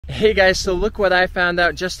Hey guys, so look what I found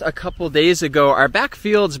out just a couple days ago. Our back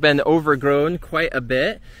field's been overgrown quite a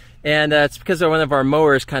bit, and it's because one of our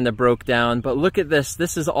mowers kind of broke down. But look at this.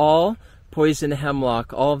 This is all poison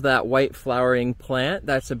hemlock, all of that white flowering plant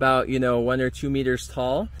that's about, 1 or 2 meters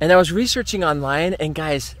tall. And I was researching online, and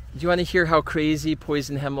guys, do you want to hear how crazy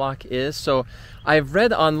poison hemlock is? So I've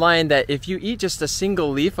read online that if you eat just a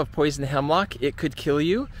single leaf of poison hemlock, it could kill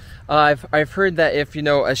you. I've heard that if,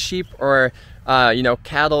 a sheep or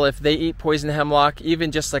cattle, if they eat poison hemlock,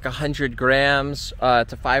 even just like 100 grams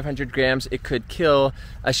to 500 grams, it could kill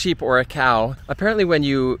a sheep or a cow. Apparently when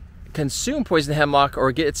you consume poison hemlock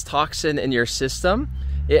or get its toxin in your system,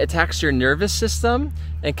 it attacks your nervous system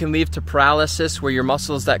and can lead to paralysis, where your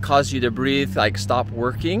muscles that cause you to breathe stop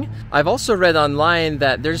working. I've also read online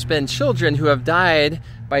that there's been children who have died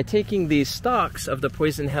by taking these stalks of the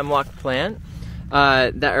poison hemlock plant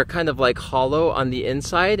that are kind of hollow on the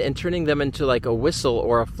inside and turning them into a whistle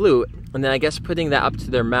or a flute, and then I guess putting that up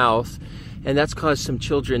to their mouth, and that's caused some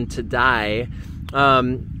children to die.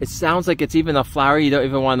 It sounds like it's even a flower you don't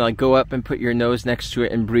even want to go up and put your nose next to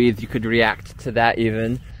it and breathe. You could react to that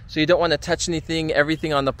even. So you don't want to touch anything.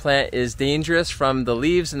 Everything on the plant is dangerous, from the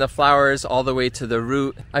leaves and the flowers all the way to the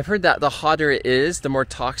root. I've heard that the hotter it is, the more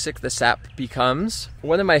toxic the sap becomes.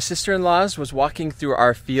 One of my sister-in-laws was walking through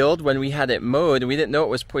our field when we had it mowed, and we didn't know it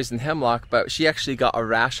was poison hemlock, but she actually got a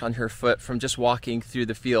rash on her foot from just walking through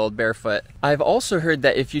the field barefoot. I've also heard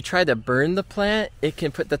that if you try to burn the plant, it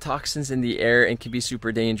can put the toxins in the air and can be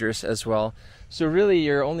super dangerous as well. So really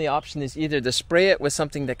your only option is either to spray it with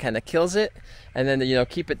something that kind of kills it, and then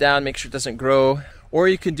keep it down, make sure it doesn't grow, or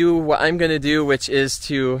you can do what I'm going to do, which is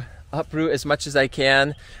to uproot as much as I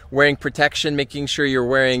can, wearing protection, making sure you're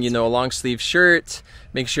wearing a long sleeve shirt,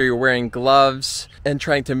 make sure you're wearing gloves, and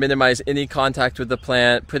trying to minimize any contact with the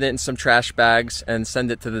plant, put it in some trash bags and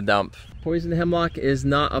send it to the dump. Poison hemlock is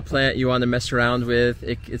not a plant you want to mess around with.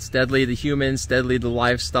 It's deadly to humans, deadly to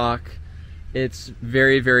livestock. It's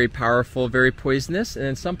very, very powerful, very poisonous, and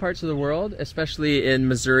in some parts of the world, especially in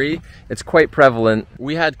Missouri, it's quite prevalent.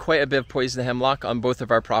 We had quite a bit of poison hemlock on both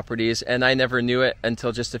of our properties, and I never knew it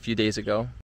until just a few days ago.